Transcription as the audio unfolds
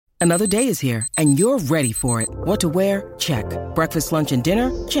Another day is here, and you're ready for it. What to wear? Check. Breakfast, lunch, and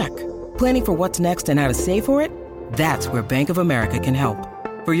dinner? Check. Planning for what's next and how to save for it? That's where Bank of America can help.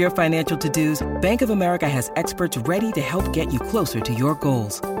 For your financial to-dos, Bank of America has experts ready to help get you closer to your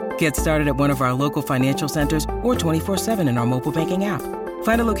goals. Get started at one of our local financial centers or 24/7 in our mobile banking app.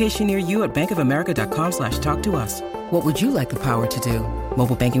 Find a location near you at bankofamerica.com/talktous. What would you like the power to do?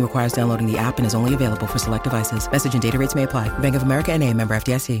 Mobile banking requires downloading the app and is only available for select devices. Message and data rates may apply. Bank of America N.A., member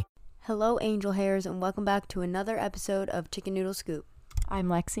FDIC. Hello, Angel Hairs, and welcome back to another episode of Chicken Noodle Scoop. I'm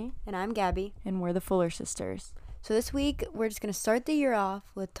Lexi. And I'm Gabby. And we're the Fuller Sisters. So this week, we're just going to start the year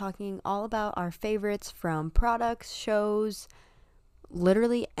off with talking all about our favorites from products, shows,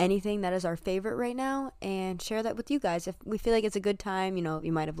 literally anything that is our favorite right now, and share that with you guys. If we feel like it's a good time,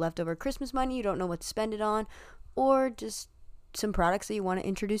 you might have leftover Christmas money, you don't know what to spend it on, or just some products that you want to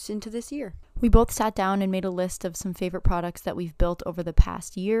introduce into this year. We both sat down and made a list of some favorite products that we've built over the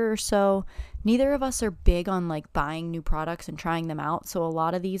past year or so. Neither of us are big on buying new products and trying them out, so a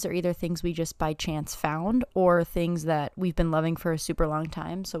lot of these are either things we just by chance found or things that we've been loving for a super long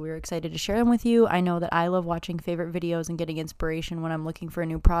time, so we were excited to share them with you. I know that I love watching favorite videos and getting inspiration when I'm looking for a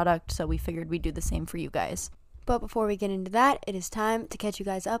new product, so we figured we'd do the same for you guys. But before we get into that, it is time to catch you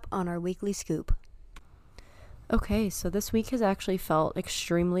guys up on our weekly scoop. Okay, so this week has actually felt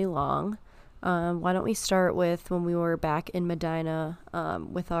extremely long. Why don't we start with when we were back in Medina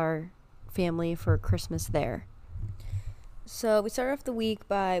with our family for Christmas there. So we started off the week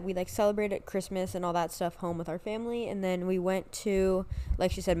by, we celebrated Christmas and all that stuff home with our family, and then we went to,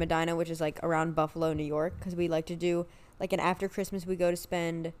 like she said, Medina, which is around Buffalo, New York, because we like to do, and after Christmas we go to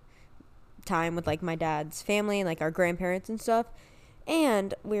spend time with my dad's family and our grandparents and stuff.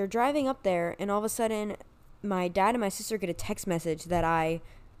 And we were driving up there, and all of a sudden my dad and my sister get a text message that I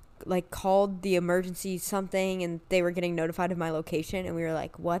called the emergency something, and they were getting notified of my location, and we were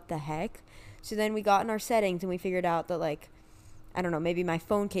like, what the heck? So then we got in our settings and we figured out that I don't know, maybe my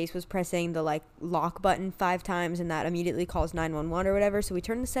phone case was pressing the lock button 5 times, and that immediately calls 911 or whatever. So we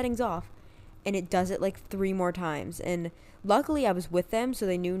turned the settings off, and it does it 3 more times. And luckily I was with them, so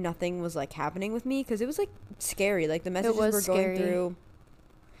they knew nothing was happening with me, because it was scary. The messages were going through.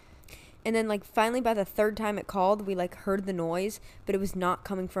 And then, finally, by the 3rd time it called, we, heard the noise, but it was not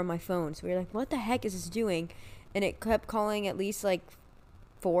coming from my phone. So we were like, what the heck is this doing? And it kept calling at least, 4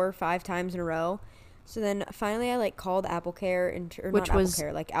 or 5 times in a row. So then, finally, I, called Apple Care, which not was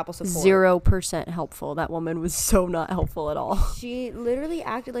Apple Care, Apple Support. 0% helpful. That woman was so not helpful at all. She literally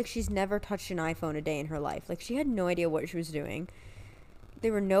acted like she's never touched an iPhone a day in her life. She had no idea what she was doing. They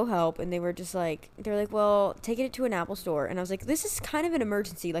were no help, and they were just they're well, take it to an Apple store. And I was like, this is kind of an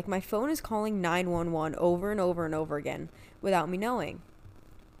emergency. My phone is calling 911 over and over and over again without me knowing.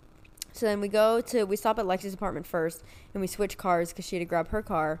 So then we stop at Lexi's apartment first, and we switch cars because she had to grab her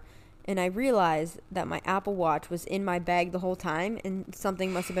car. And I realized that my Apple Watch was in my bag the whole time, and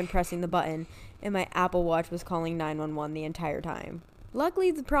something must have been pressing the button, and my Apple Watch was calling 911 the entire time.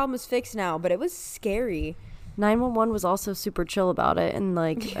 Luckily, the problem is fixed now, but it was scary. 911 was also super chill about it, and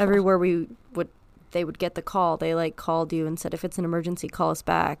everywhere they would get the call, they called you and said, if it's an emergency, call us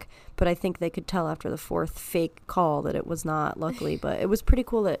back. But I think they could tell after the 4th fake call that it was not, luckily. But it was pretty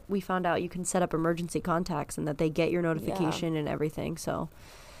cool that we found out you can set up emergency contacts and that they get your notification and everything. So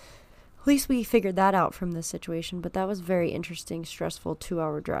at least we figured that out from this situation. But that was very interesting, stressful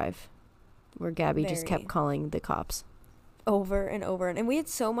 2-hour drive where Gabby just kept calling the cops over and over, and we had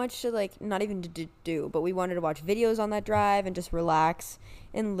so much to not even to do, but we wanted to watch videos on that drive and just relax,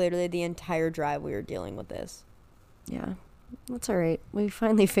 and literally the entire drive we were dealing with this. Yeah, that's all right. We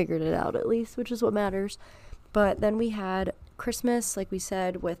finally figured it out, at least, which is what matters. But then we had Christmas, like we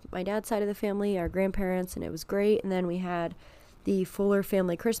said, with my dad's side of the family, our grandparents, and it was great. And then we had the Fuller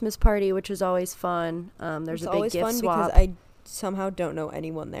family Christmas party, which was always fun. There's a big gift swap. Because I somehow don't know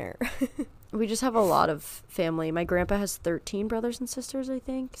anyone there. We just have a lot of family. My grandpa has 13 brothers and sisters, I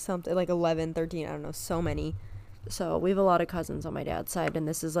think. Something 11, 13, I don't know, so many. So we have a lot of cousins on my dad's side, and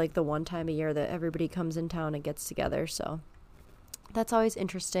this is the one time a year that everybody comes in town and gets together. So that's always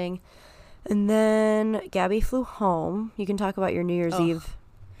interesting. And then Gabby flew home. You can talk about your New Year's Eve.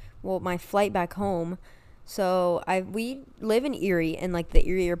 Well, my flight back home. So we live in Erie, and the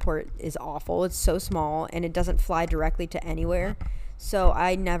Erie airport is awful. It's so small, and it doesn't fly directly to anywhere. So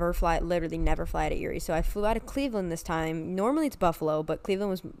I literally never fly out of Erie. So I flew out of Cleveland this time. Normally it's Buffalo, but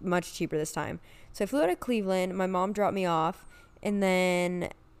Cleveland was much cheaper this time. So I flew out of Cleveland. My mom dropped me off, and then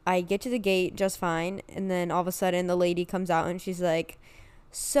I get to the gate just fine. And then all of a sudden the lady comes out and she's like,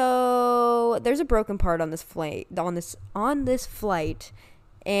 so there's a broken part on this flight,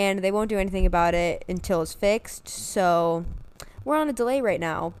 and they won't do anything about it until it's fixed. So we're on a delay right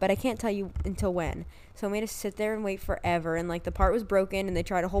now, but I can't tell you until when. So I made us sit there and wait forever, and like the part was broken, and they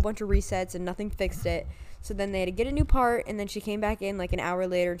tried a whole bunch of resets and nothing fixed it. So then they had to get a new part, and then she came back in like an hour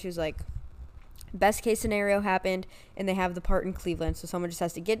later, and she was like, best case scenario happened, and they have the part in Cleveland, so someone just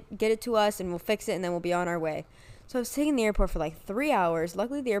has to get it to us, and we'll fix it, and then we'll be on our way. So I was sitting in the airport for like 3 hours.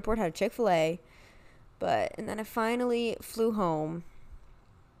 Luckily the airport had a Chick-fil-A, and then I finally flew home.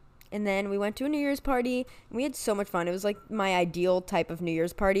 And then we went to a New Year's party, and we had so much fun. It was like my ideal type of New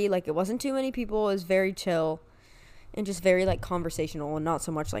Year's party. Like, it wasn't too many people. It was very chill and just very like conversational and not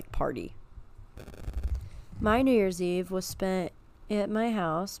so much like party. My New Year's Eve was spent at my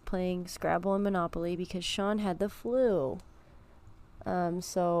house playing Scrabble and Monopoly because Sean had the flu.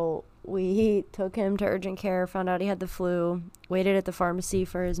 So we took him to urgent care, found out he had the flu, waited at the pharmacy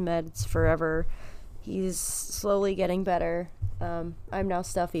for his meds forever. He's slowly getting better. I'm now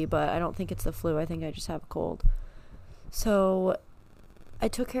stuffy, but I don't think it's the flu. I think I just have a cold. So I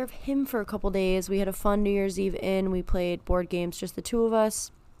took care of him for a couple days. We had a fun New Year's Eve in. We played board games, just the two of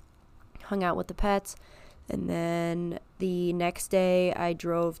us, hung out with the pets. And then the next day I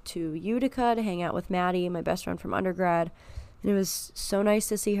drove to Utica to hang out with Maddie, my best friend from undergrad. And it was so nice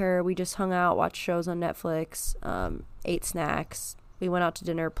to see her. We just hung out, watched shows on Netflix, ate snacks. We went out to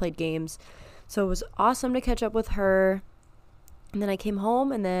dinner, played games. So it was awesome to catch up with her. And then I came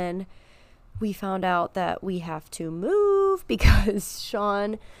home, and then we found out that we have to move because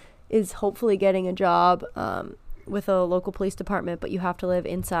Sean is hopefully getting a job with a local police department, but you have to live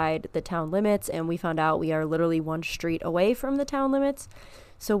inside the town limits, and we found out we are literally one street away from the town limits.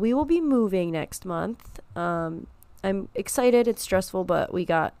 So we will be moving next month. I'm excited. It's stressful, but we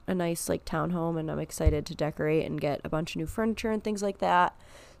got a nice like townhome, and I'm excited to decorate and get a bunch of new furniture and things like that.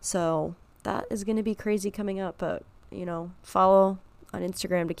 So that is going to be crazy coming up, but you know, follow on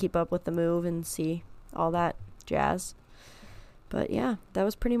Instagram to keep up with the move and see all that jazz. But yeah, that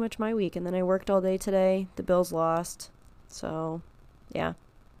was pretty much my week. And then I worked all day today. The Bills lost. So yeah,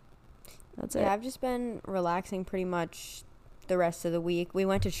 that's it. Yeah, I've just been relaxing pretty much the rest of the week. We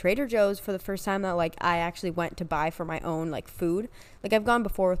went to Trader Joe's for the first time that like I actually went to buy for my own like food. Like I've gone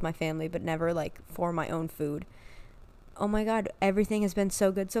before with my family, but never like for my own food. Oh my God, everything has been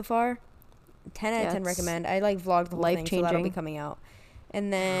so good so far. 10 out of 10 recommend. I like vlogged the whole thing, so that'll be coming out.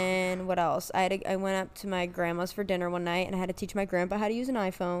 And then what else? I went up to my grandma's for dinner one night, and I had to teach my grandpa how to use an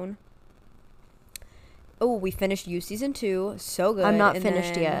iPhone. Oh, we finished You Season 2. So good. I'm not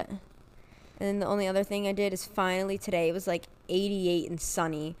finished yet. And then the only other thing I did is finally today, it was like 88 and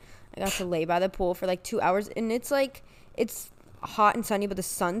sunny. I got to lay by the pool for like 2 hours, and it's like, it's hot and sunny, but the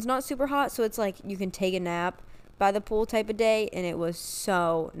sun's not super hot, so it's like you can take a nap by the pool type of day, and it was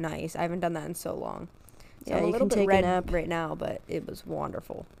so nice. I haven't done that in so long. So Yeah, I'm a you little can bit take a red nap right now, but it was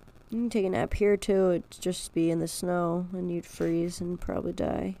wonderful. You can take a nap here too. It'd just be in the snow and you'd freeze and probably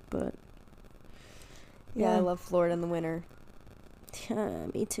die. But Yeah, I love Florida in the winter. Yeah,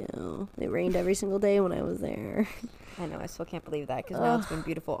 me too. It rained every single day when I was there. I know, I still can't believe that because now it's been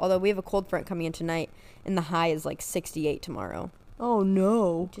beautiful. Although we have a cold front coming in tonight, and the high is like 68 tomorrow. Oh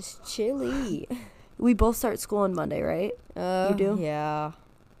no. Just chilly. We both start school on Monday, right? You do? Yeah.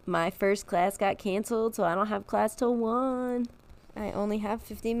 My first class got canceled, so I don't have class till 1. I only have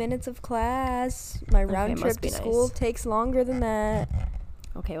 50 minutes of class. My round trip to school takes longer than that.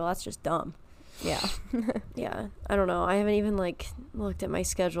 Okay, well, that's just dumb. Yeah. Yeah, I don't know. I haven't even, like, looked at my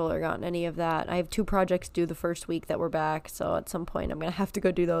schedule or gotten any of that. I have 2 projects due the first week that we're back, so at some point I'm going to have to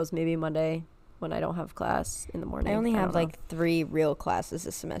go do those maybe Monday when I don't have class in the morning. I only have, like, 3 real classes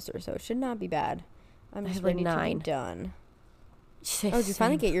this semester, so it should not be bad. I'm just ready to be done. Oh, did you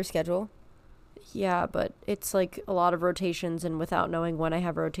finally get your schedule? Yeah, but it's like a lot of rotations, and without knowing when I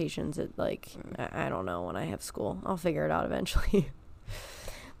have rotations, it like I don't know when I have school. I'll figure it out eventually.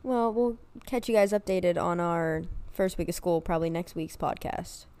 Well, we'll catch you guys updated on our first week of school, probably next week's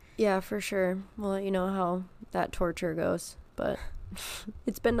podcast. Yeah, for sure. We'll let you know how that torture goes. But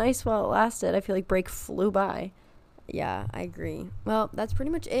it's been nice while it lasted. I feel like break flew by. Yeah, I agree. Well, that's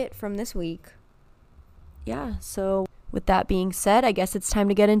pretty much it from this week. Yeah, so with that being said, I guess it's time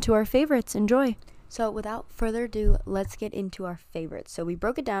to get into our favorites. Enjoy. So without further ado, let's get into our favorites. So we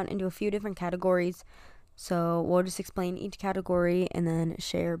broke it down into a few different categories. So we'll just explain each category and then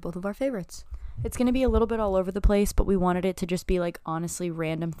share both of our favorites. It's going to be a little bit all over the place, but we wanted it to just be like honestly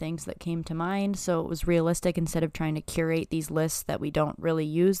random things that came to mind, so it was realistic instead of trying to curate these lists that we don't really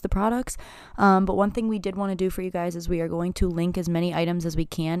use the products. But one thing we did want to do for you guys is we are going to link as many items as we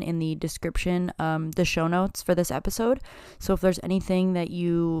can in the description, the show notes for this episode. So if there's anything that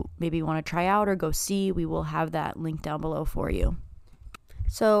you maybe want to try out or go see, we will have that link down below for you.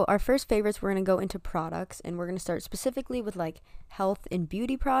 So our first favorites, we're going to go into products, and we're going to start specifically with like health and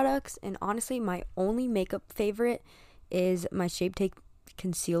beauty products. And honestly, my only makeup favorite is my Shape Tape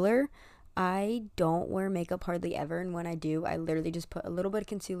concealer. I don't wear makeup hardly ever, and when I do, I literally just put a little bit of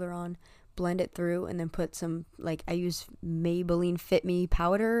concealer on, blend it through, and then put some, like, I use Maybelline Fit Me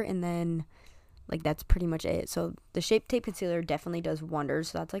powder, and then like that's pretty much it. So the Shape Tape concealer definitely does wonders.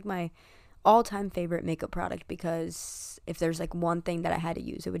 So that's like my all-time favorite makeup product, because if there's like one thing that I had to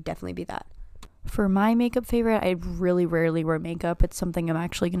use, it would definitely be that. For my makeup favorite, I really rarely wear makeup. It's something I'm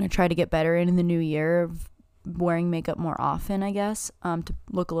actually going to try to get better in the new year, of wearing makeup more often, I guess, to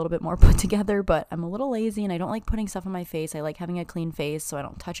look a little bit more put together. But I'm a little lazy and I don't like putting stuff on my face. I like having a clean face so I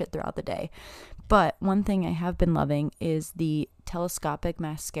don't touch it throughout the day. But one thing I have been loving is the Telescopic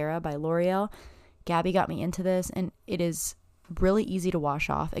Mascara by L'Oreal. Gabby got me into this, and it is really easy to wash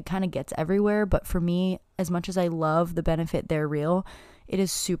off. It kind of gets everywhere, but for me, as much as I love the Benefit They're Real, it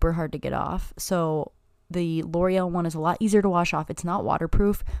is super hard to get off. So the L'Oreal one is a lot easier to wash off. It's not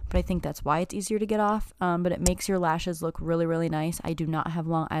waterproof, but I think that's why it's easier to get off. But it makes your lashes look really nice. I do not have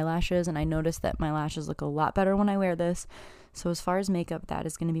long eyelashes, and I noticed that my lashes look a lot better when I wear this. So as far as makeup, that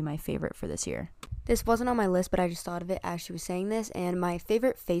is going to be my favorite for this year. This wasn't on my list, but I just thought of it as she was saying this. And my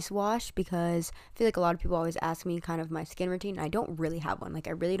favorite face wash, because I feel like a lot of people always ask me kind of my skin routine. I don't really have one. Like,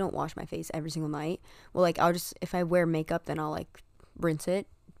 I really don't wash my face every single night. Well, like, I'll just, if I wear makeup, then I'll like rinse it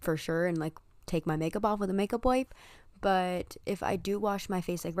for sure and like take my makeup off with a makeup wipe. But if I do wash my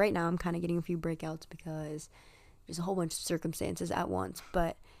face, like right now, I'm kind of getting a few breakouts because there's a whole bunch of circumstances at once.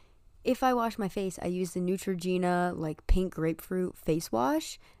 But if I wash my face, I use the Neutrogena like pink grapefruit face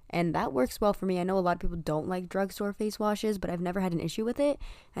wash, and that works well for me. I know a lot of people don't like drugstore face washes, but I've never had an issue with it.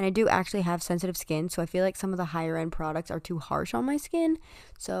 And I do actually have sensitive skin, so I feel like some of the higher end products are too harsh on my skin.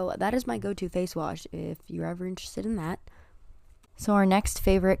 So that is my go-to face wash if you're ever interested in that. So our next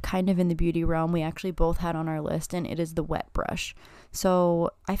favorite, kind of in the beauty realm, we actually both had on our list, and it is the Wet Brush.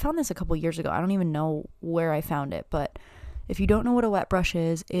 So I found this a couple years ago. I don't even know where I found it, but if you don't know what a wet brush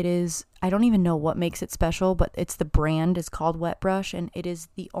is, it is, I don't even know what makes it special, but it's the brand is called Wet Brush, and it is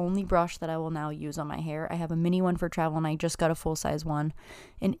the only brush that I will now use on my hair. I have a mini one for travel, and I just got a full-size one,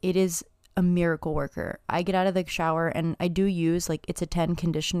 and it is a miracle worker. I get out of the shower, and I do use, like, it's a 10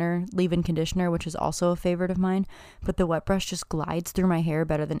 conditioner, leave-in conditioner, which is also a favorite of mine, but the Wet Brush just glides through my hair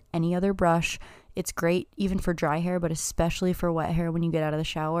better than any other brush. It's great even for dry hair, but especially for wet hair when you get out of the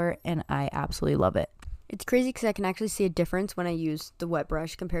shower, and I absolutely love it. It's crazy because I can actually see a difference when I use the wet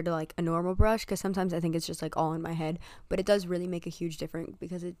brush compared to like a normal brush, because sometimes I think it's just like all in my head, but it does really make a huge difference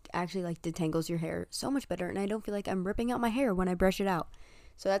because it actually like detangles your hair so much better, and I don't feel like I'm ripping out my hair when I brush it out.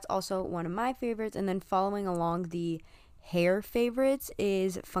 So that's also one of my favorites. And then following along the hair favorites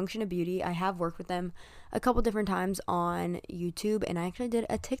is Function of Beauty. I have worked with them a couple different times on YouTube, and I actually did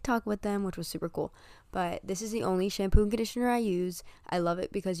a TikTok with them, which was super cool. But this is the only shampoo and conditioner I use. I love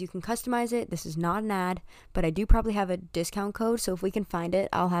it because you can customize it. This is not an ad, but I do probably have a discount code, so if we can find it,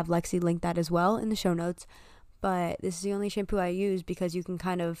 I'll have Lexi link that as well in the show notes. But this is the only shampoo I use because you can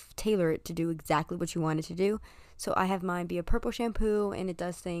kind of tailor it to do exactly what you want it to do. So I have mine be a purple shampoo, and it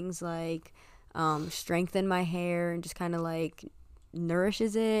does things like strengthen my hair and just kind of like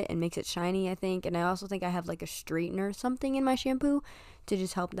nourishes it and makes it shiny, I think. And I also think I have like a straightener or something in my shampoo to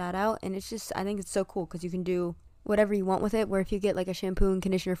just help that out. And it's just, I think it's so cool because you can do whatever you want with it, where if you get like a shampoo and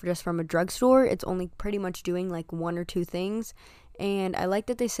conditioner for just from a drugstore, it's only pretty much doing like one or two things. And I like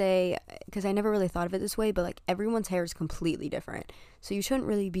that they say, because I never really thought of it this way, but like everyone's hair is completely different, so you shouldn't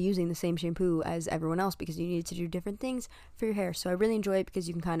really be using the same shampoo as everyone else because you need to do different things for your hair. So I really enjoy it because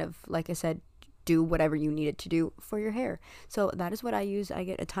you can kind of, like I said, do whatever you need it to do for your hair. So that is what I use. I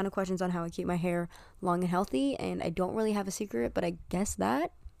get a ton of questions on how I keep my hair long and healthy, and I don't really have a secret, but I guess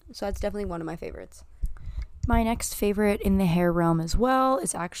that. So that's definitely one of my favorites. My next favorite in the hair realm as well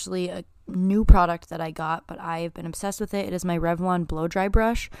is actually a new product that I got, but I've been obsessed with it. It is my Revlon Blow Dry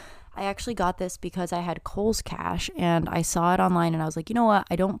Brush. I actually got this because I had Kohl's Cash, and I saw it online, and I was like, you know what?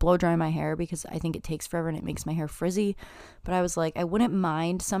 I don't blow dry my hair because I think it takes forever and it makes my hair frizzy. But I was like, I wouldn't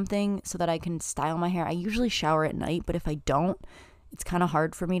mind something so that I can style my hair. I usually shower at night, but if I don't, it's kind of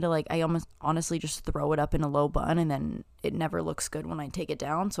hard for me to like, I almost honestly just throw it up in a low bun, and then it never looks good when I take it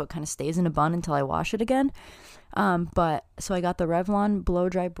down, so it kind of stays in a bun until I wash it again. But so I got the Revlon Blow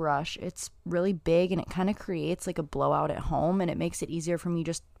Dry Brush. It's really big, and it kind of creates like a blowout at home, and it makes it easier for me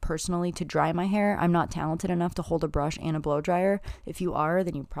just personally to dry my hair. I'm not talented enough to hold a brush and a blow dryer. If you are,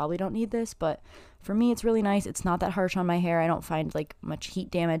 then you probably don't need this, but for me it's really nice. It's not that harsh on my hair. I don't find like much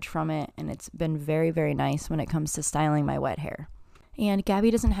heat damage from it, and it's been very, very nice when it comes to styling my wet hair. And Gabby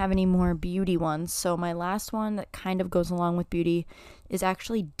doesn't have any more beauty ones. So my last one that kind of goes along with beauty is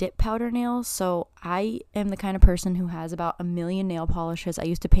actually dip powder nails. So I am the kind of person who has about 1 million nail polishes. I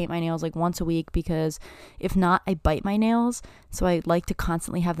used to paint my nails like once a week because if not, I bite my nails. So I like to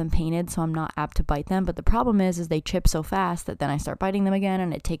constantly have them painted so I'm not apt to bite them. But the problem is they chip so fast that then I start biting them again,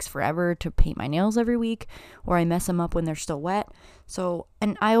 and it takes forever to paint my nails every week, or I mess them up when they're still wet. So,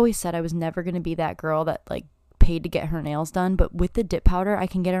 and I always said I was never going to be that girl that like paid to get her nails done, but with the dip powder I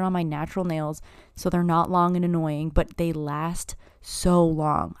can get it on my natural nails so they're not long and annoying, but they last so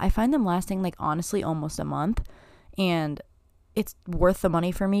long. I find them lasting like honestly almost a month, and it's worth the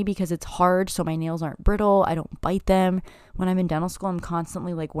money for me because it's hard, so my nails aren't brittle, I don't bite them. When I'm in dental school, I'm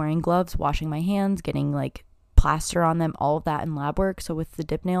constantly like wearing gloves, washing my hands, getting like plaster on them, all of that in lab work. So with the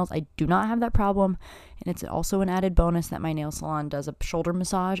dip nails, I do not have that problem. And it's also an added bonus that my nail salon does a shoulder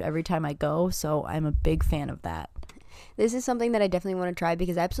massage every time I go. So I'm a big fan of that. This is something that I definitely want to try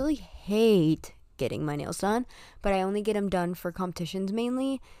because I absolutely hate getting my nails done, but I only get them done for competitions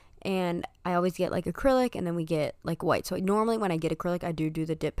mainly. And I always get like acrylic, and then we get like white. So normally when I get acrylic, I do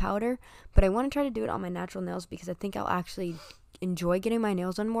the dip powder, but I want to try to do it on my natural nails because I think I'll actually enjoy getting my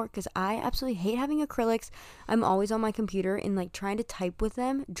nails done more, because I absolutely hate having acrylics. I'm always on my computer, and like trying to type with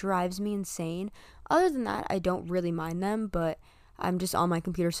them drives me insane. Other than that, I don't really mind them, but I'm just on my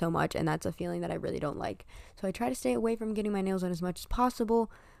computer so much, and that's a feeling that I really don't like. So I try to stay away from getting my nails done as much as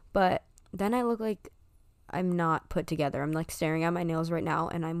possible, but then I look like I'm not put together. I'm like staring at my nails right now,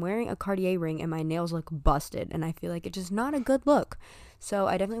 and I'm wearing a Cartier ring, and my nails look busted, and I feel like it's just not a good look. So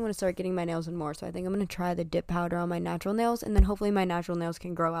I definitely want to start getting my nails done more. So I think I'm going to try the dip powder on my natural nails, and then hopefully my natural nails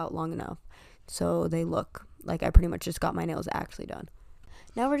can grow out long enough so they look like I pretty much just got my nails actually done.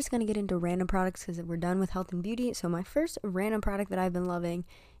 Now we're just going to get into random products because we're done with health and beauty. So my first random product that I've been loving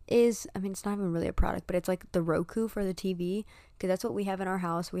is, I mean, it's not even really a product, but it's like the Roku for the TV, because that's what we have in our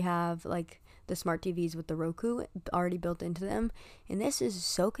house. We have like the smart TVs with the Roku already built into them, and this is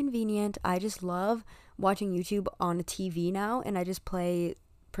so convenient. I just love watching YouTube on a TV now, and I just play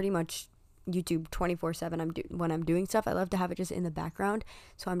pretty much YouTube 24/7 when I'm doing stuff. I love to have it just in the background,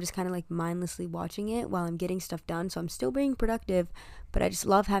 so I'm just kind of like mindlessly watching it while I'm getting stuff done, so I'm still being productive, but I just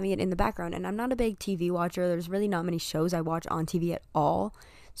love having it in the background. And I'm not a big TV watcher. There's really not many shows I watch on TV at all,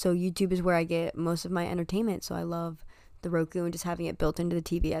 so YouTube is where I get most of my entertainment. So I love the Roku and just having it built into the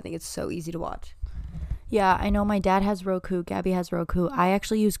TV. I think it's so easy to watch. Yeah, I know my dad has Roku, Gabby has Roku. I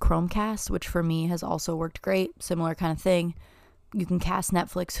actually use Chromecast, which for me has also worked great. Similar kind of thing. You can cast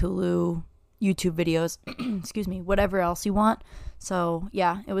Netflix, Hulu, YouTube videos, excuse me, whatever else you want. So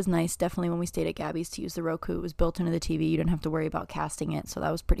yeah, it was nice definitely when we stayed at Gabby's to use the Roku. It was built into the TV. You didn't have to worry about casting it. So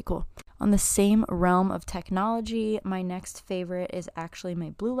that was pretty cool. On the same realm of technology, my next favorite is actually my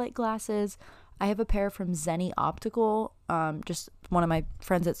blue light glasses. I have a pair from Zenni Optical. Just one of my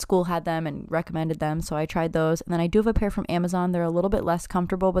friends at school had them and recommended them, so I tried those. And then I do have a pair from Amazon. They're a little bit less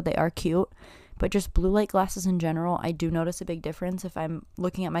comfortable, but they are cute. But just blue light glasses in general, I do notice a big difference if I'm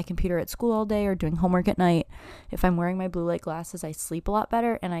looking at my computer at school all day or doing homework at night. If I'm wearing my blue light glasses, I sleep a lot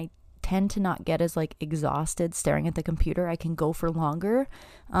better, and I tend to not get as like exhausted staring at the computer. I can go for longer.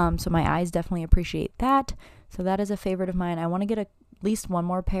 So my eyes definitely appreciate that. So that is a favorite of mine. I want to get at least one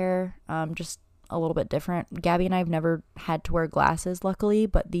more pair, just a little bit different. Gabby and I have never had to wear glasses, luckily,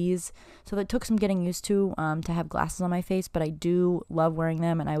 but these, so that took some getting used to have glasses on my face, but I do love wearing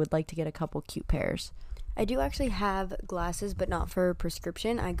them, and I would like to get a couple cute pairs. I do actually have glasses, but not for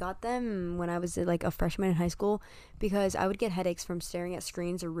prescription. I got them when I was like a freshman in high school because I would get headaches from staring at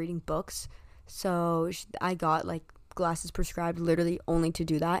screens or reading books. So I got like glasses prescribed literally only to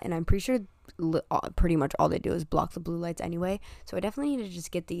do that, and I'm pretty sure pretty much all they do is block the blue lights anyway. So I definitely need to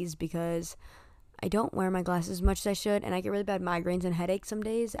just get these because I don't wear my glasses as much as I should, and I get really bad migraines and headaches some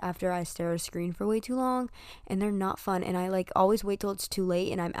days after I stare at a screen for way too long, and they're not fun. And I like always wait till it's too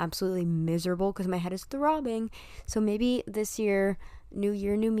late, and I'm absolutely miserable because my head is throbbing. So maybe this year, new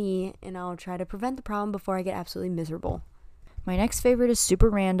year, new me, and I'll try to prevent the problem before I get absolutely miserable. My next favorite is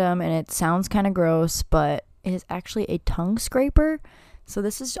super random, and it sounds kind of gross, but it is actually a tongue scraper. So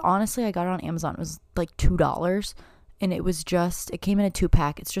this is honestly, I got it on Amazon. It was like $2, and it came in a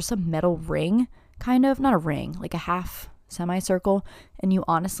 2-pack. It's just a metal ring. Kind of, not a ring, like a half semicircle, and you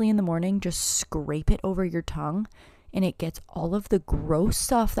honestly in the morning just scrape it over your tongue, and it gets all of the gross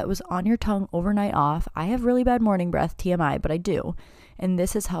stuff that was on your tongue overnight off. I have really bad morning breath, TMI, but I do, and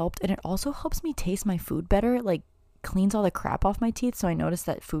this has helped. And it also helps me taste my food better. It like cleans all the crap off my teeth, so I notice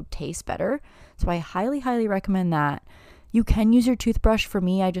that food tastes better. So I highly recommend that. You can use your toothbrush. For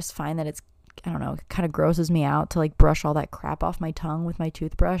me, I just find that it's I don't know, it kind of grosses me out to like brush all that crap off my tongue with my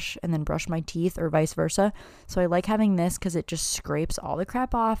toothbrush and then brush my teeth or vice versa. So I like having this because it just scrapes all the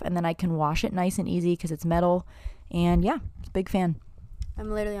crap off, and then I can wash it nice and easy because it's metal. And yeah, big fan. I'm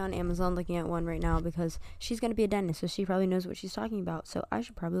literally on Amazon looking at one right now because she's going to be a dentist, so she probably knows what she's talking about. So I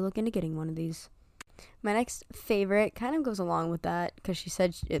should probably look into getting one of these. My next favorite kind of goes along with that because she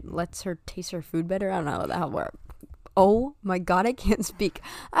said it lets her taste her food better. I don't know how that works. Oh my God, I can't speak.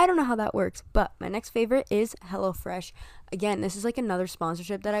 I don't know how that works. But my next favorite is HelloFresh. Again, this is like another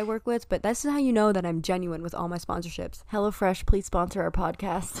sponsorship that I work with, but this is how you know that I'm genuine with all my sponsorships. HelloFresh, please sponsor our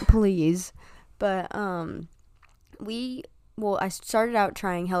podcast. Please. But I started out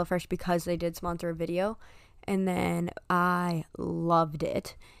trying HelloFresh because they did sponsor a video, and then I loved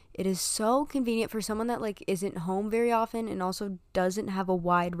it. It is so convenient for someone that like isn't home very often and also doesn't have a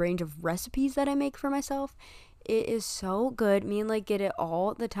wide range of recipes that I make for myself. It is so good. Me and like get it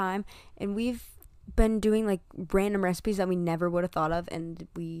all the time, and we've been doing like random recipes that we never would have thought of, and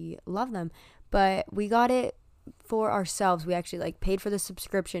we love them. But we got it for ourselves. We actually like paid for the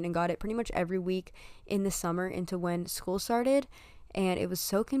subscription and got it pretty much every week in the summer into when school started, and it was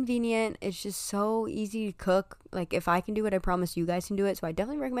so convenient. It's just so easy to cook. Like if I can do it, I promise you guys can do it. So I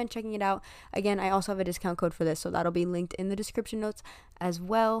definitely recommend checking it out. Again, I also have a discount code for this, so that'll be linked in the description notes as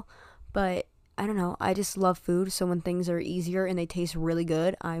well. But I don't know, I just love food, so when things are easier and they taste really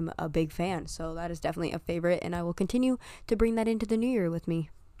good, I'm a big fan. So that is definitely a favorite, and I will continue to bring that into the new year with me.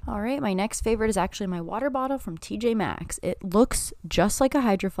 All right, my next favorite is actually my water bottle from TJ Maxx. It looks just like a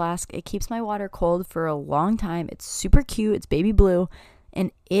Hydro Flask. It keeps my water cold for a long time. It's super cute. It's baby blue, and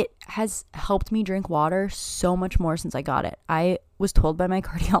it has helped me drink water so much more since I got it. I was told by my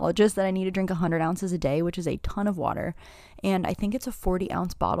cardiologist that I need to drink 100 ounces a day, which is a ton of water. And I think it's a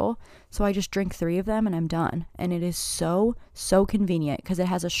 40-ounce bottle. So I just drink 3 of them and I'm done. And it is so convenient because it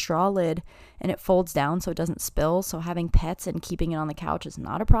has a straw lid and it folds down so it doesn't spill. So having pets and keeping it on the couch is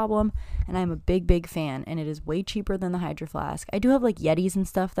not a problem. And I'm a big fan. And it is way cheaper than the Hydro Flask. I do have like Yetis and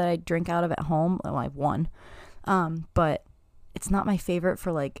stuff that I drink out of at home. Well, I have one. But it's not my favorite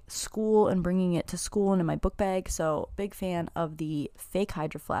for like school and bringing it to school and in my book bag. So big fan of the fake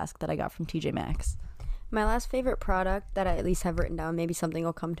Hydro Flask that I got from TJ Maxx. My last favorite product that I at least have written down, maybe something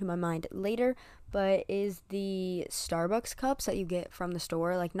will come to my mind later, but is the Starbucks cups that you get from the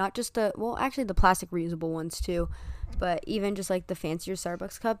store. Like not just the plastic reusable ones too, but even just like the fancier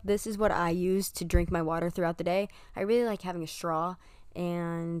Starbucks cup. This is what I use to drink my water throughout the day. I really like having a straw,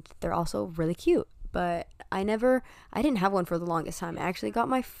 and they're also really cute. But I didn't have one for the longest time. I actually got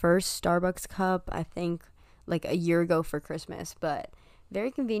my first Starbucks cup, I think, like a year ago for Christmas, but very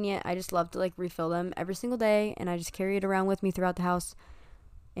convenient. I just love to like refill them every single day, and I just carry it around with me throughout the house.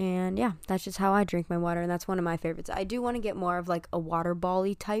 And yeah, that's just how I drink my water, and that's one of my favorites. I do want to get more of like a water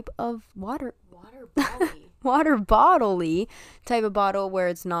bottle-y type of water bottle-y type of bottle where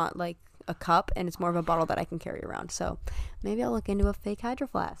it's not like a cup and it's more of a bottle that I can carry around. So maybe I'll look into a fake Hydro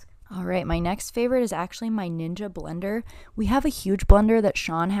Flask. All right, my next favorite is actually my Ninja blender. We have a huge blender that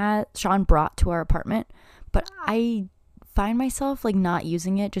Sean brought to our apartment, but I find myself like not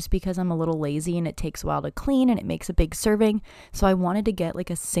using it just because I'm a little lazy and it takes a while to clean and it makes a big serving. So I wanted to get like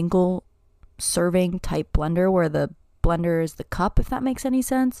a single serving type blender where the blender is the cup, if that makes any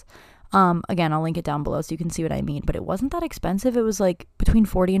sense. Again, I'll link it down below so you can see what I mean, but it wasn't that expensive. It was like between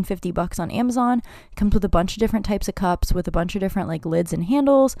 $40 and $50 on Amazon. It comes with a bunch of different types of cups with a bunch of different like lids and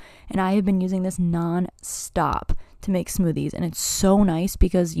handles, and I have been using this non-stop to make smoothies, and it's so nice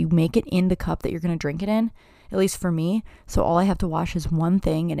because you make it in the cup that you're going to drink it in, at least for me. So all I have to wash is one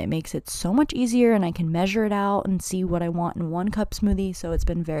thing, and it makes it so much easier, and I can measure it out and see what I want in one cup smoothie. So it's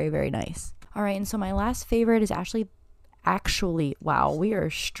been very nice. All right, and so my last favorite is actually, wow, we are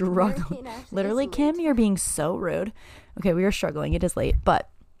struggling. Literally, Kim, you're being so rude. Okay, we are struggling. It is late, but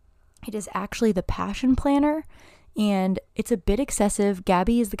it is actually the Passion Planner, and it's a bit excessive.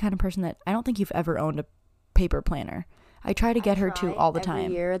 Gabby is the kind of person that I don't think you've ever owned a paper planner. I try to get her to all the time.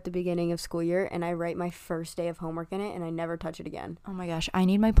 Every year at the beginning of school year, and I write my first day of homework in it, and I never touch it again. Oh my gosh, I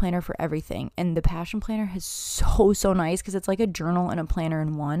need my planner for everything. And the Passion Planner is so nice because it's like a journal and a planner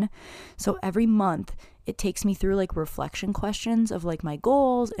in one. So every month, it takes me through like reflection questions of like my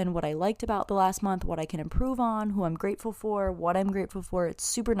goals and what I liked about the last month, what I can improve on, who I'm grateful for, what I'm grateful for. It's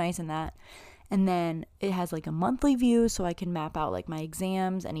super nice in that. And then it has like a monthly view so I can map out like my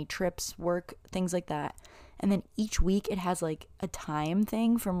exams, any trips, work, things like that. And then each week it has like a time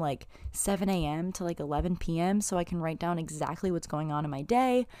thing from like 7 a.m. to like 11 p.m. so I can write down exactly what's going on in my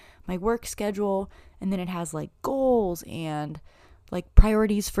day, my work schedule, and then it has like goals and like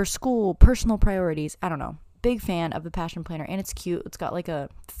priorities for school, personal priorities. I don't know. big fan of the Passion Planner, and it's cute. It's got like a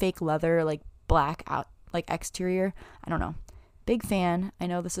fake leather, like black out, like exterior. I don't know. Big fan. I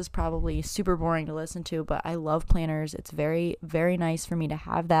know this is probably super boring to listen to, but I love planners. It's very, very nice for me to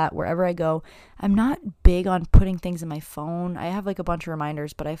have that wherever I go. I'm not big on putting things in my phone. I have like a bunch of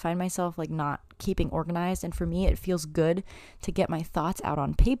reminders, but I find myself like not keeping organized. And for me, it feels good to get my thoughts out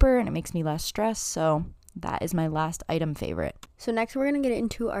on paper, and it makes me less stressed. So that is my last item favorite. So next we're going to get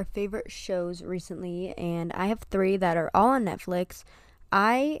into our favorite shows recently, and I have 3 that are all on Netflix.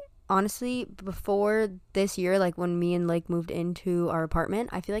 Honestly, before this year, like when me and Lake moved into our apartment,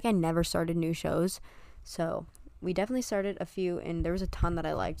 I feel like I never started new shows. So we definitely started a few, and there was a ton that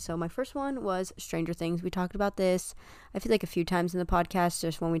I liked. So my first one was Stranger Things. We talked about this, I feel like a few times in the podcast,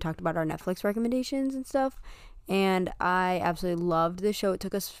 just when we talked about our Netflix recommendations and stuff. And I absolutely loved this show. It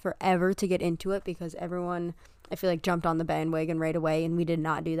took us forever to get into it because everyone, I feel like, jumped on the bandwagon right away, and we did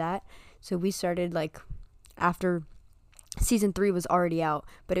not do that. So we started like after season 3 was already out,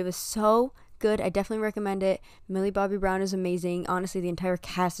 but it was so good. I definitely recommend it. Millie Bobby Brown is amazing. Honestly, the entire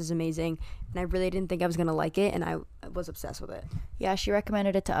cast is amazing, and I really didn't think I was gonna like it, and I was obsessed with it. Yeah, she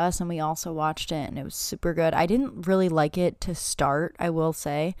recommended it to us, and we also watched it, and it was super good. I didn't really like it to start, I will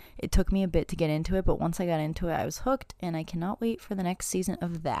say. It took me a bit to get into it, but once I got into it, I was hooked, and I cannot wait for the next season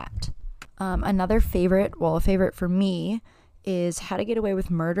of that. Another favorite, well, a favorite for me, is How to Get Away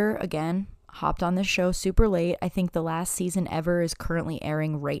with Murder. Again, hopped on this show super late. I think the last season ever is currently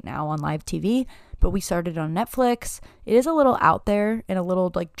airing right now on live TV, but we started on Netflix. It is a little out there and a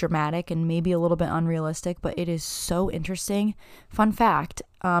little like dramatic and maybe a little bit unrealistic, but it is so interesting. Fun fact,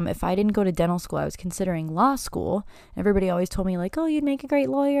 if I didn't go to dental school, I was considering law school. Everybody always told me like, oh, you'd make a great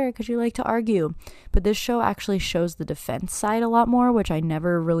lawyer because you like to argue. But this show actually shows the defense side a lot more, which I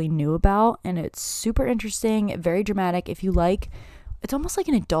never really knew about. And it's super interesting, very dramatic. If you like, it's almost like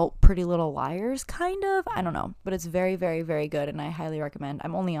an adult Pretty Little Liars, kind of. I don't know, but it's very, very, very good, and I highly recommend.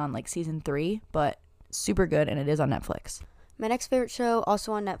 I'm only on like season 3, but super good, and it is on Netflix. My next favorite show,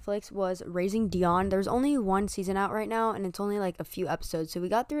 also on Netflix, was Raising Dion. There's only 1 season out right now, and it's only like a few episodes, so we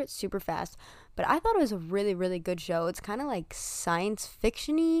got through it super fast. But I thought it was a really, really good show. It's kind of like science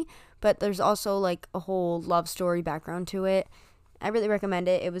fiction-y, but there's also like a whole love story background to it. I really recommend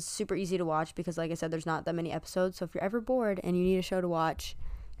it. It was super easy to watch because, like I said, there's not that many episodes. So if you're ever bored and you need a show to watch,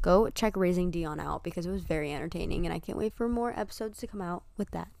 go check Raising Dion out because it was very entertaining. And I can't wait for more episodes to come out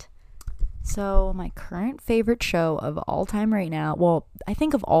with that. So my current favorite show of all time right now, well, I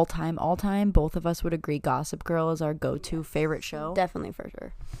think of all time, both of us would agree Gossip Girl is our go-to favorite show. Definitely, for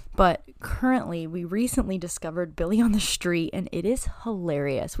sure. But currently, we recently discovered Billy on the Street, and it is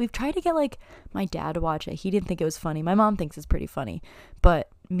hilarious. We've tried to get, like, my dad to watch it. He didn't think it was funny. My mom thinks it's pretty funny. But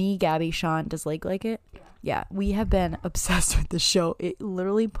me, Gabby, Sean, does Lake like it? Yeah, we have been obsessed with the show. It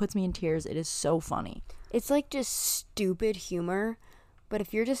literally puts me in tears. It is so funny. It's, like, just stupid humor. But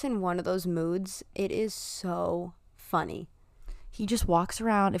if you're just in one of those moods, it is so funny. He just walks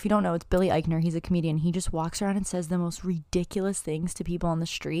around. If you don't know, it's Billy Eichner. He's a comedian. He just walks around and says the most ridiculous things to people on the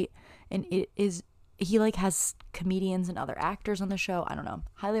street. And he like has comedians and other actors on the show. I don't know.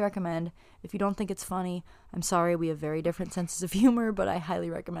 Highly recommend. If you don't think it's funny, I'm sorry. We have very different senses of humor, but I highly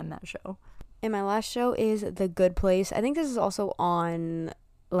recommend that show. And my last show is The Good Place. I think this is also on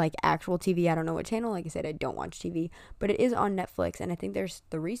like actual TV. I don't know what channel. Like I said, I don't watch TV, but it is on Netflix, and I think there's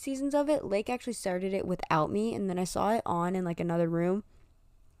 3 seasons of it. Lake actually started it without me, and then I saw it on in like another room,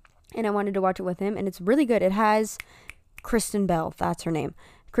 and I wanted to watch it with him, and it's really good. It has Kristen Bell, that's her name.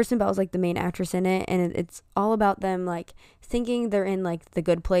 Kristen Bell is like the main actress in it, and it's all about them like thinking they're in like the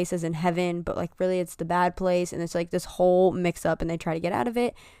good place as in heaven, but like really it's the bad place, and it's like this whole mix up, and they try to get out of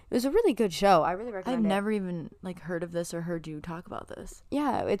it. It was a really good show. I really recommend it. I've never even like heard of this or heard you talk about this.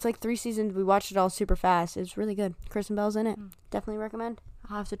 Yeah, it's like 3 seasons. We watched it all super fast. It's really good. Kristen Bell's in it. Definitely recommend.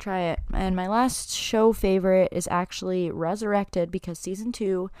 I'll have to try it. And my last show favorite is actually Resurrected because season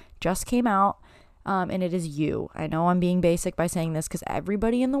 2 just came out. And it is You. I know I'm being basic by saying this because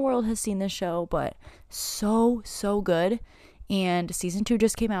everybody in the world has seen this show, but so good. And season 2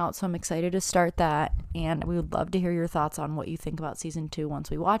 just came out, so I'm excited to start that. And we would love to hear your thoughts on what you think about season 2 once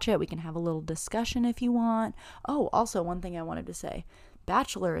we watch it. We can have a little discussion if you want. Oh, also one thing I wanted to say.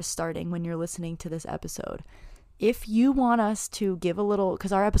 Bachelor is starting when you're listening to this episode. If you want us to give a little,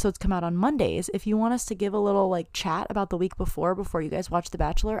 because our episodes come out on Mondays, if you want us to give a little like chat about the week before you guys watch The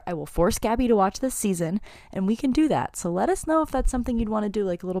Bachelor, I will force Gabby to watch this season and we can do that. So let us know if that's something you'd want to do,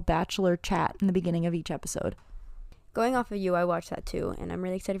 like a little Bachelor chat in the beginning of each episode. Going off of You, I watched that too, and I'm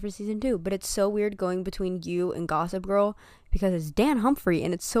really excited for season 2. But it's so weird going between You and Gossip Girl because it's Dan Humphrey,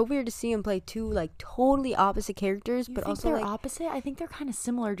 and it's so weird to see him play two like totally opposite characters. You but think also they're like opposite? I think they're kind of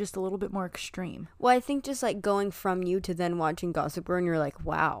similar, just a little bit more extreme. well, I think just like going from You to then watching Gossip Girl, and you're like,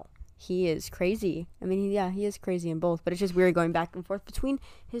 wow, he is crazy. I mean, yeah, he is crazy in both, but it's just weird going back and forth between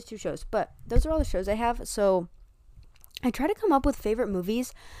his two shows. But those are all the shows I have. So I try to come up with favorite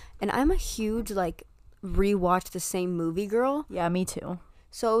movies, and I'm a huge like rewatch the same movie girl. Yeah, me too.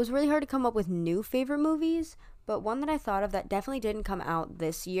 So it was really hard to come up with new favorite movies, but one that I thought of that definitely didn't come out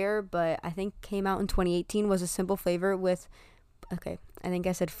this year, but I think came out in 2018 was A Simple Favor with, okay, I think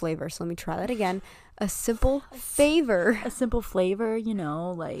I said flavor, so let me try that again. A Simple Favor. A simple flavor, you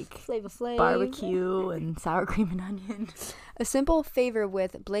know, like Flavor. barbecue and sour cream and onion. A Simple Favor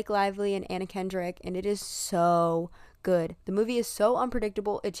with Blake Lively and Anna Kendrick, and it is so good. The movie is so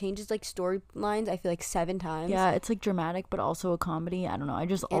unpredictable. It changes like storylines, I feel like 7 times. Yeah, it's like dramatic but also a comedy. I don't know. I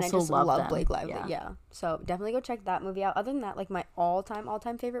just also love love them. Blake Lively. Yeah. So definitely go check that movie out. Other than that, like my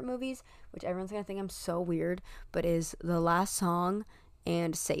all-time favorite movies, which everyone's gonna think I'm so weird, but is The Last Song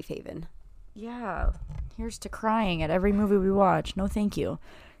and Safe Haven. Yeah, here's to crying at every movie we watch. No, thank you.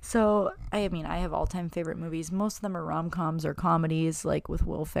 So, I mean, I have all-time favorite movies. Most of them are rom-coms or comedies, like with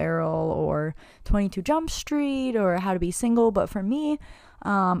Will Ferrell or 22 Jump Street or How to Be Single. But for me,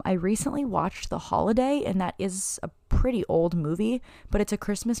 I recently watched The Holiday, and that is a pretty old movie, but it's a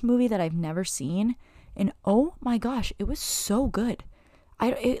Christmas movie that I've never seen. And oh my gosh, it was so good.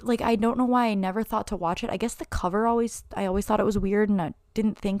 I don't know why I never thought to watch it. I guess the cover I always thought it was weird, and I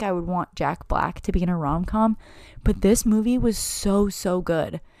didn't think I would want Jack Black to be in a rom-com, but this movie was so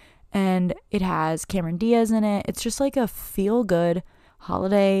good, and it has Cameron Diaz in it. It's just like a feel-good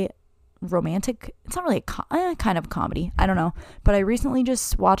holiday romantic. It's not really a kind of comedy. I don't know, but I recently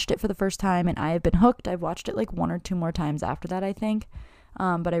just watched it for the first time, and I have been hooked. I've watched it like 1 or 2 more times after that, I think.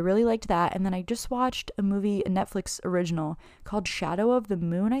 But I really liked that. And then I just watched a Netflix original called Shadow of the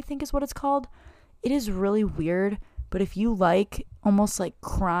Moon, I think is what it's called. It is really weird, but if you like almost like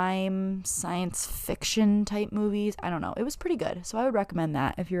crime, science fiction type movies, I don't know. It was pretty good. So I would recommend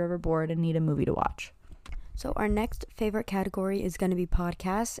that if you're ever bored and need a movie to watch. So our next favorite category is going to be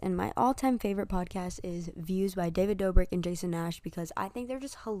podcasts, and my all-time favorite podcast is Views by David Dobrik and Jason Nash, because I think they're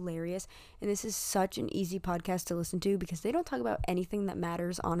just hilarious, and this is such an easy podcast to listen to because they don't talk about anything that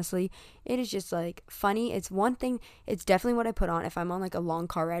matters, honestly. It is just like funny. It's one thing, it's definitely what I put on if I'm on like a long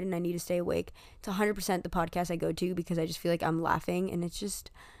car ride and I need to stay awake. It's 100% the podcast I go to because I just feel like I'm laughing, and it's just,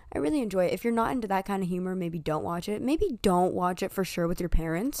 I really enjoy it. If you're not into that kind of humor, maybe don't watch it. Maybe don't watch it for sure with your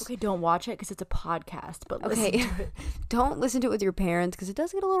parents. Okay, don't watch it because it's a podcast, but okay, listen to it. Don't listen to it with your parents because it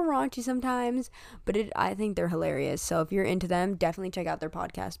does get a little raunchy sometimes, but I think they're hilarious. So if you're into them, definitely check out their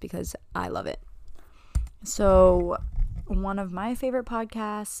podcast because I love it. So one of my favorite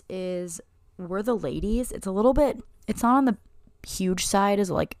podcasts is We're the Ladies. It's not on the huge side as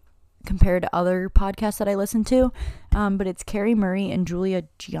like compared to other podcasts that I listen to, but it's Carrie Murray and Julia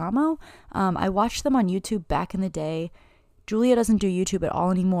Giamo. I watched them on YouTube back in the day. Julia doesn't do YouTube at all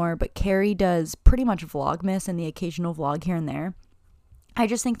anymore, but Carrie does pretty much Vlogmas and the occasional vlog here and there. I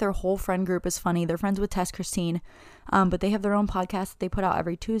just think their whole friend group is funny. They're friends with Tess Christine, but they have their own podcast that they put out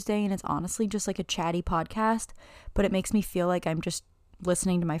every Tuesday, and it's honestly just like a chatty podcast, but it makes me feel like I'm just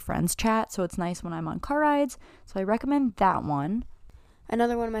listening to my friends chat, so it's nice when I'm on car rides. So I recommend that one.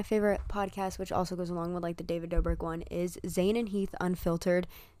 Another one of my favorite podcasts, which also goes along with like the David Dobrik one, is Zane and Heath Unfiltered.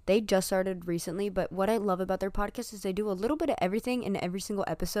 They just started recently, but what I love about their podcast is they do a little bit of everything in every single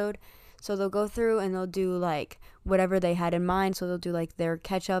episode. So they'll go through and they'll do like whatever they had in mind. So they'll do like their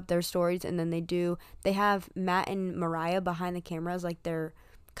catch up, their stories, and then they have Matt and Mariah behind the cameras, like they're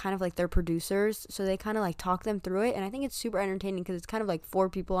kind of like their producers. So they kind of like talk them through it. And I think it's super entertaining because it's kind of like 4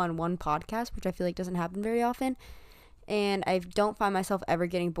 people on one podcast, which I feel like doesn't happen very often. And I don't find myself ever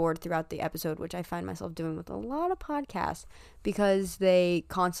getting bored throughout the episode, which I find myself doing with a lot of podcasts because they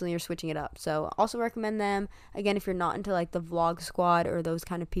constantly are switching it up. So also recommend them. Again, if you're not into like the Vlog Squad or those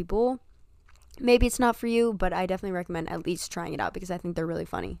kind of people, maybe it's not for you, but I definitely recommend at least trying it out because I think they're really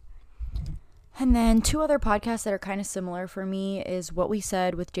funny. And then 2 other podcasts that are kind of similar for me is What We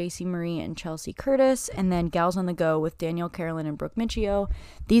Said with JC Marie and Chelsea Curtis, and then Gals on the Go with Danielle Carolyn and Brooke Michio.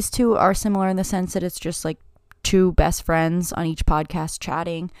 These 2 are similar in the sense that it's just like 2 best friends on each podcast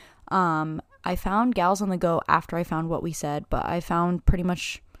chatting. I found Gals on the Go after I found What We Said, but I found pretty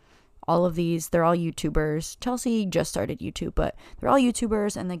much all of these. They're all YouTubers. Chelsea just started YouTube, but they're all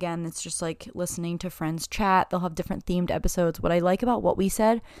YouTubers, and again, it's just like listening to friends chat. They'll have different themed episodes. What I like about What We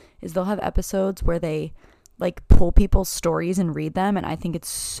Said is they'll have episodes where they like pull people's stories and read them, and I think it's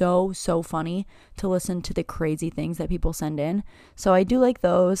so funny to listen to the crazy things that people send in. So I do like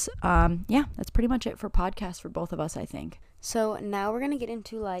those. Yeah, that's pretty much it for podcasts for both of us, I think. So now we're gonna get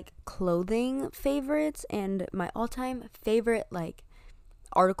into like clothing favorites, and my all-time favorite like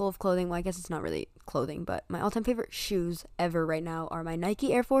article of clothing. Well, I guess it's not really clothing, but my all-time favorite shoes ever right now are my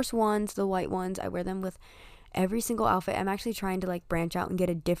Nike Air Force Ones, the white ones. I wear them with every single outfit. I'm actually trying to like branch out and get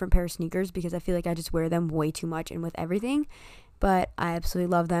a different pair of sneakers because I feel like I just wear them way too much and with everything. But I absolutely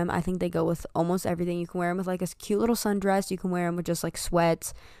love them. I think they go with almost everything. You can wear them with like a cute little sundress. You can wear them with just like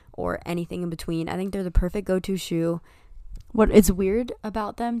sweats or anything in between. I think they're the perfect go-to shoe. What is weird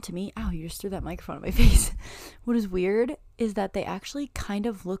about them to me, ow, you just threw that microphone in my face. What is weird is that they actually kind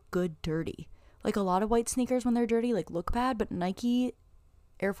of look good dirty. Like a lot of white sneakers when they're dirty like look bad, but Nike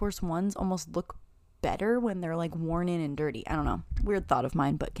Air Force Ones almost look better when they're like worn in and dirty. I don't know. Weird thought of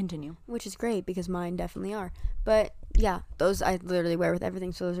mine, but continue. Which is great because mine definitely are. But yeah, those I literally wear with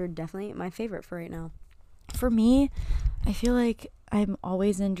everything. So those are definitely my favorite for right now. For me, I feel like I'm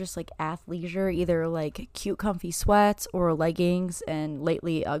always in just like athleisure, either like cute comfy sweats or leggings, and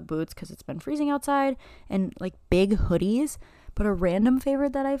lately Ugg boots because it's been freezing outside, and like big hoodies. But a random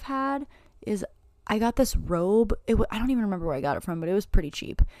favorite that I've had is I got this robe. I don't even remember where I got it from, but it was pretty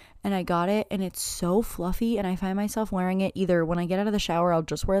cheap. And I got it, and it's so fluffy, and I find myself wearing it either when I get out of the shower, I'll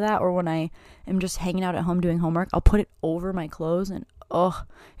just wear that, or when I am just hanging out at home doing homework, I'll put it over my clothes, and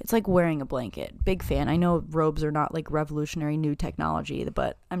it's like wearing a blanket. Big fan. I know robes are not like revolutionary new technology,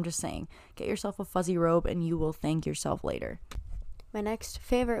 but I'm just saying, get yourself a fuzzy robe, and you will thank yourself later. My next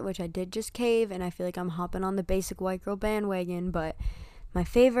favorite, which I did just cave, and I feel like I'm hopping on the basic white girl bandwagon, but my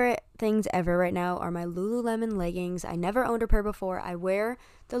favorite things ever right now are my Lululemon leggings. I never owned a pair before. I wear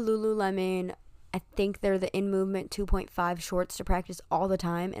the Lululemon, I think they're the In Movement 2.5 shorts to practice all the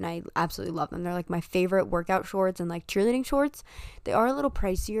time, and I absolutely love them. They're like my favorite workout shorts and like cheerleading shorts. They are a little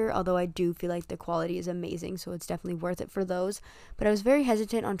pricier, although I do feel like the quality is amazing, so it's definitely worth it for those. But I was very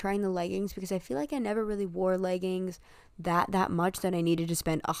hesitant on trying the leggings because I feel like I never really wore leggings that much that I needed to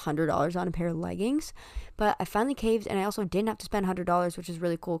spend $100 on a pair of leggings. But I finally caved, and I also didn't have to spend $100, which is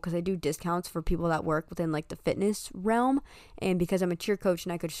really cool because I do discounts for people that work within like the fitness realm, and because I'm a cheer coach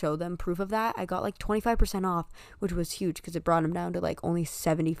and I could show them proof of that, I got like 25% off, which was huge because it brought them down to like only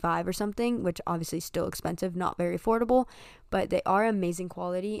 $75 or something, which obviously still expensive, not very affordable, but they are amazing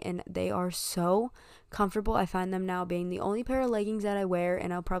quality and they are so comfortable. I find them now being the only pair of leggings that I wear,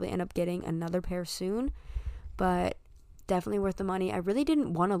 and I'll probably end up getting another pair soon, but definitely worth the money. I really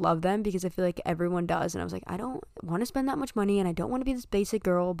didn't want to love them because I feel like everyone does, and I was like, I don't want to spend that much money and I don't want to be this basic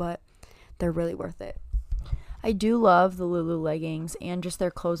girl, but they're really worth it. I do love the Lulu leggings and just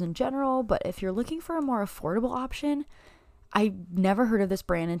their clothes in general, but if you're looking for a more affordable option, I never heard of this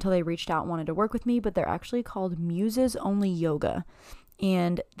brand until they reached out and wanted to work with me, but they're actually called Muses Only Yoga,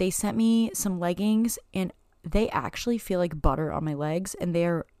 and they sent me some leggings, and they actually feel like butter on my legs, and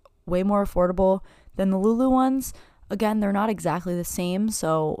they're way more affordable than the Lulu ones. Again, they're not exactly the same,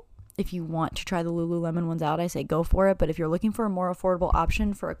 so if you want to try the Lululemon ones out, I say go for it. But if you're looking for a more affordable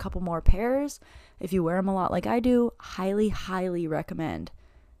option for a couple more pairs, if you wear them a lot like I do, highly recommend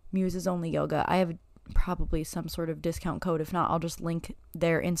Muses Only Yoga. I have probably some sort of discount code. If not, I'll just link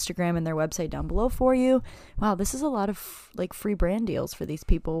their Instagram and their website down below for you. Wow, this is a lot of like free brand deals for these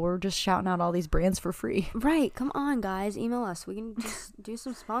people. We're just shouting out all these brands for free. Right, come on guys, email us. We can just do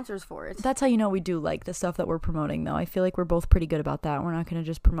some sponsors for it. That's how you know we do like the stuff that we're promoting, though. I feel like we're both pretty good about that. We're not going to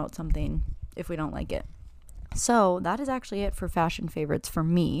just promote something if we don't like it. So that is actually it for fashion favorites for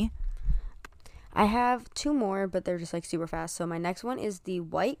me. I have two more, but they're just like super fast. So my next one is the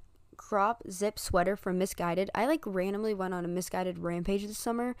white crop zip sweater from Missguided. I like randomly went on a Missguided rampage this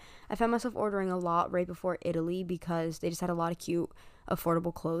summer. I found myself ordering a lot right before Italy because they just had a lot of cute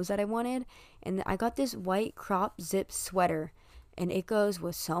affordable clothes that I wanted, and I got this white crop zip sweater, and it goes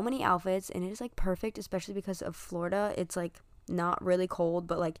with so many outfits, and it is like perfect, especially because of Florida. It's like not really cold,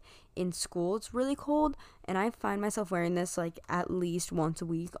 but like in school it's really cold, and I find myself wearing this like at least once a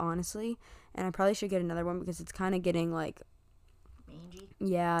week, honestly, and I probably should get another one because it's kind of getting like mangy.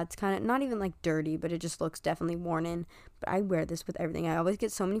 Yeah, it's kind of not even like dirty, but it just looks definitely worn in. But I wear this with everything. I always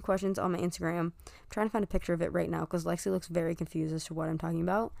get so many questions on my Instagram. I'm trying to find a picture of it right now because Lexi looks very confused as to what I'm talking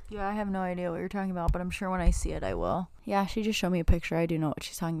about. Yeah, I have no idea what you're talking about, but I'm sure when I see it I will. Yeah, she just showed me a picture. I do know what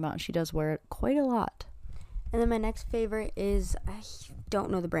she's talking about, and she does wear it quite a lot. And then my next favorite is, I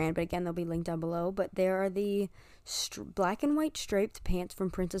don't know the brand, but again, they'll be linked down below. But there are the black and white striped pants from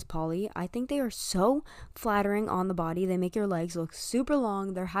Princess Polly. I think they are so flattering on the body. They make your legs look super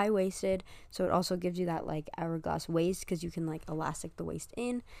long. They're high-waisted, so it also gives you that like hourglass waist because you can like elastic the waist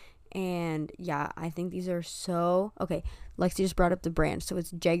in. And yeah, I think these are so okay. Lexi just brought up the brand, so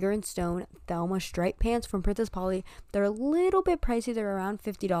it's Jagger and Stone Thelma striped pants from Princess Polly. They're a little bit pricey. They're around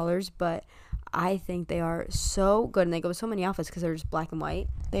 $50, but I think they are so good, and they go with so many outfits because they're just black and white.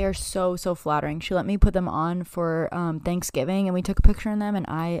 They are so flattering. She let me put them on for Thanksgiving, and we took a picture in them, and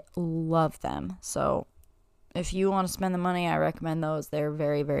I love them. So if you want to spend the money, I recommend those. They're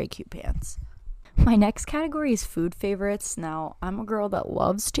very, very cute pants. My next category is food favorites. Now, I'm a girl that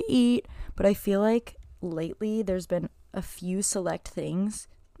loves to eat, but I feel like lately there's been a few select things.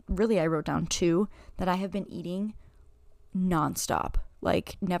 Really, I wrote down 2 that I have been eating nonstop.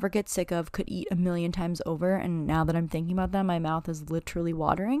 Like, never get sick of, could eat a million times over, and now that I'm thinking about them, my mouth is literally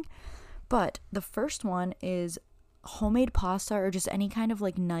watering. But the first one is homemade pasta, or just any kind of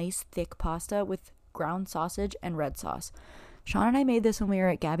like nice thick pasta with ground sausage and red sauce. Sean and I made this when we were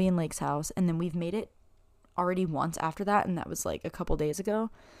at Gabby and Lake's house, and then we've made it already once after that, and that was like a couple days ago,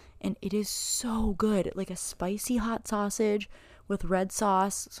 and it is so good. Like a spicy hot sausage with red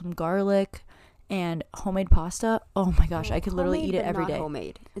sauce, some garlic, and homemade pasta. Oh my gosh, I could literally eat it every day.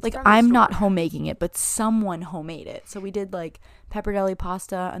 Homemade. It's like, from the I'm store. not homemaking it, but someone homemade it. So we did like pepperdeli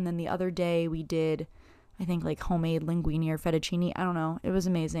pasta, and then the other day we did, I think, like homemade linguine or fettuccine. I don't know. It was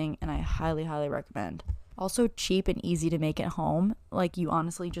amazing, and I highly, highly recommend. Also cheap and easy to make at home. Like, you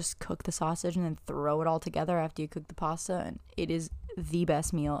honestly just cook the sausage and then throw it all together after you cook the pasta, and it is the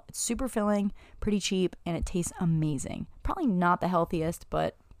best meal. It's super filling, pretty cheap, and it tastes amazing. Probably not the healthiest,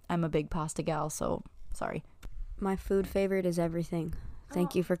 but I'm a big pasta gal, so sorry. My food favorite is everything.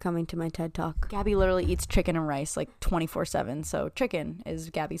 Thank you for coming to my TED Talk. Gabby literally eats chicken and rice like 24/7, so chicken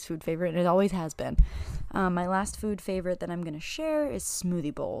is Gabby's food favorite, and it always has been. My last food favorite that I'm going to share is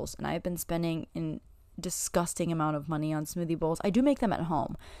smoothie bowls, and I've been spending an disgusting amount of money on smoothie bowls. I do make them at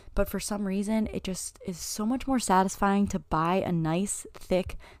home, but for some reason it just is so much more satisfying to buy a nice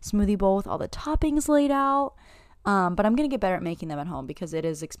thick smoothie bowl with all the toppings laid out. But I'm gonna get better at making them at home because it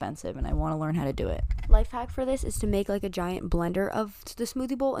is expensive and I want to learn how to do it. Life hack for this is to make like a giant blender of the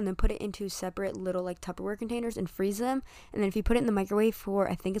smoothie bowl and then put it into separate little like Tupperware containers and freeze them. And then if you put it in the microwave for,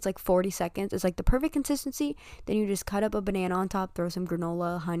 I think it's like 40 seconds, it's like the perfect consistency. Then you just cut up a banana on top, throw some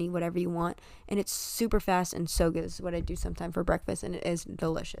granola, honey, whatever you want, and it's super fast and so good. This is what I do sometime for breakfast, and it is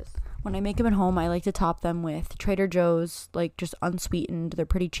delicious. When I make them at home, I like to top them with Trader Joe's, like just unsweetened, they're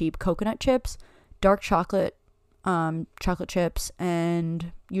pretty cheap, coconut chips, dark chocolate chips,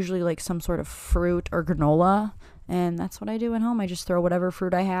 and usually like some sort of fruit or granola. And that's what I do at home. I just throw whatever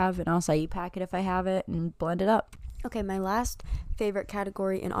fruit I have in an acai packet if I have it and blend it up. Okay, my last favorite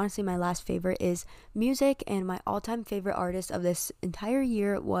category, and honestly my last favorite, is music. And my all-time favorite artist of this entire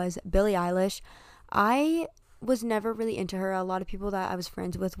year was Billie Eilish. I was never really into her. A lot of people that I was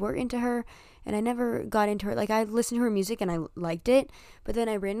friends with were into her, and I never got into her. Like, I listened to her music and I liked it, but then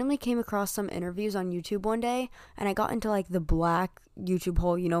I randomly came across some interviews on YouTube one day, and I got into like the black YouTube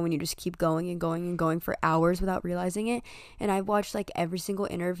hole, you know, when you just keep going and going and going for hours without realizing it. And I watched like every single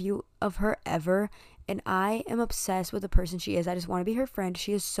interview of her ever, and I am obsessed with the person she is. I just want to be her friend.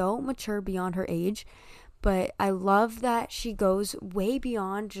 She is so mature beyond her age, but I love that she goes way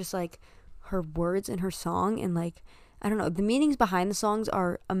beyond just like her words in her song, and like, I don't know, the meanings behind the songs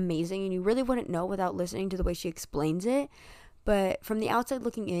are amazing, and you really wouldn't know without listening to the way she explains it. But from the outside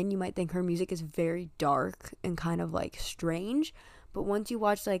looking in, you might think her music is very dark and kind of like strange, but once you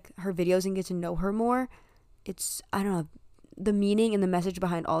watch like her videos and get to know her more, it's, I don't know, the meaning and the message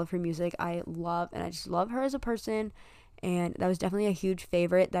behind all of her music I love, and I just love her as a person. And that was definitely a huge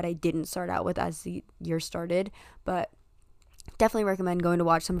favorite that I didn't start out with as the year started, but definitely recommend going to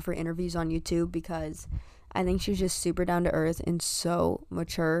watch some of her interviews on YouTube, because I think she's just super down to earth and so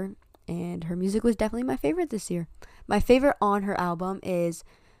mature, and her music was definitely my favorite this year. My favorite on her album is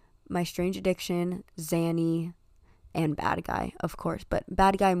My Strange Addiction, Zanny, and Bad Guy, of course, but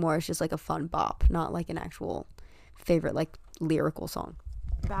Bad Guy more is just like a fun bop, not like an actual favorite like lyrical song.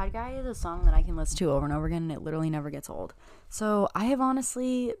 Bad Guy is a song that I can listen to over and over again, and it literally never gets old. So I have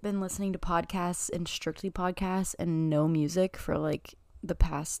honestly been listening to podcasts and strictly podcasts and no music for like the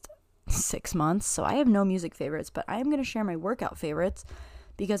past 6 months. So I have no music favorites, but I am going to share my workout favorites,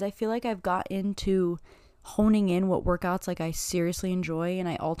 because I feel like I've got into honing in what workouts like I seriously enjoy, and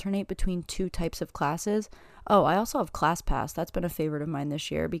I alternate between 2 types of classes. Oh, I also have ClassPass. That's been a favorite of mine this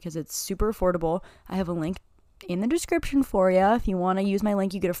year because it's super affordable. I have a link in the description for you. If you want to use my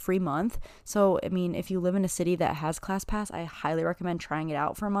link, you get a free month. So, I mean, if you live in a city that has ClassPass, I highly recommend trying it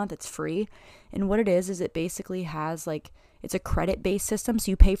out for a month. It's free. And what it is it basically has like, it's a credit-based system.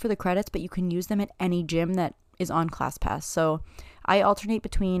 So you pay for the credits, but you can use them at any gym that is on ClassPass. So I alternate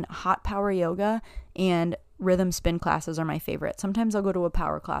between hot power yoga and rhythm spin classes are my favorite. Sometimes I'll go to a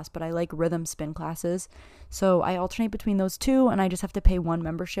power class, but I like rhythm spin classes. So I alternate between those two, and I just have to pay one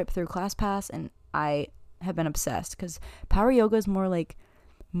membership through ClassPass, and I have been obsessed because power yoga is more like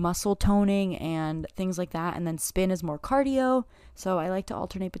muscle toning and things like that, and then spin is more cardio. So I like to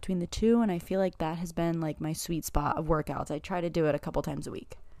alternate between the two, and I feel like that has been like my sweet spot of workouts. I try to do it a couple times a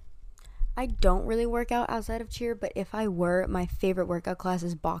week. I don't really work out outside of cheer, but if I were, my favorite workout class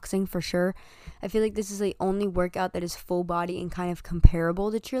is boxing for sure. I feel like this is the only workout that is full body and kind of comparable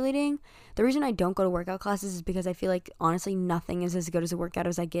to cheerleading. The reason I don't go to workout classes is because I feel like honestly nothing is as good as a workout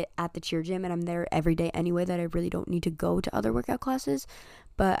as I get at the cheer gym, and I'm there every day anyway, that I really don't need to go to other workout classes.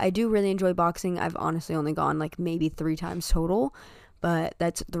 But I do really enjoy boxing. I've honestly only gone like maybe 3 times total, but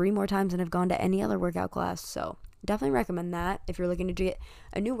that's 3 more times than I've gone to any other workout class. So definitely recommend that if you're looking to get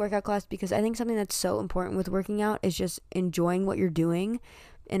a new workout class, because I think something that's so important with working out is just enjoying what you're doing.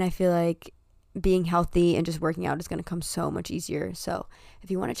 And I feel like being healthy and just working out is going to come so much easier. So if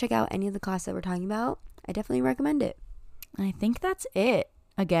you want to check out any of the class that we're talking about, I definitely recommend it. I think that's it.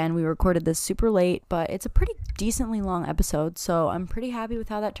 Again, we recorded this super late, but it's a pretty decently long episode, so I'm pretty happy with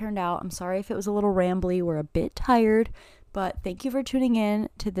how that turned out. I'm sorry if it was a little rambly. We're a bit tired. But thank you for tuning in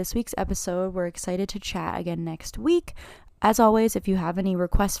to this week's episode. We're excited to chat again next week. As always, if you have any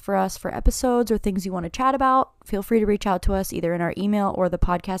requests for us for episodes or things you want to chat about, feel free to reach out to us either in our email or the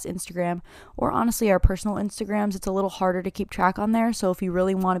podcast Instagram, or honestly our personal Instagrams. It's a little harder to keep track on there. So if you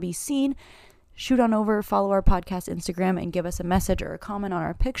really want to be seen, shoot on over, follow our podcast Instagram, and give us a message or a comment on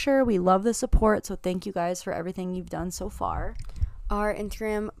our picture. We love the support. So thank you guys for everything you've done so far. Our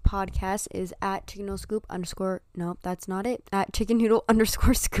Instagram podcast is at chicken noodle scoop underscore, nope, that's not it, at chicken noodle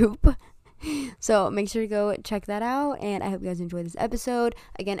underscore scoop. So make sure to go check that out, and I hope you guys enjoyed this episode.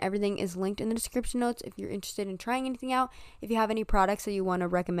 Again, everything is linked in the description notes if you're interested in trying anything out. If you have any products that you want to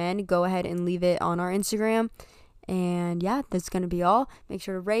recommend, go ahead and leave it on our Instagram. And yeah, that's going to be all. Make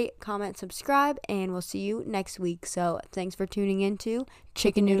sure to rate, comment, subscribe, and we'll see you next week. So thanks for tuning in to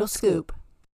Chicken Noodle Scoop.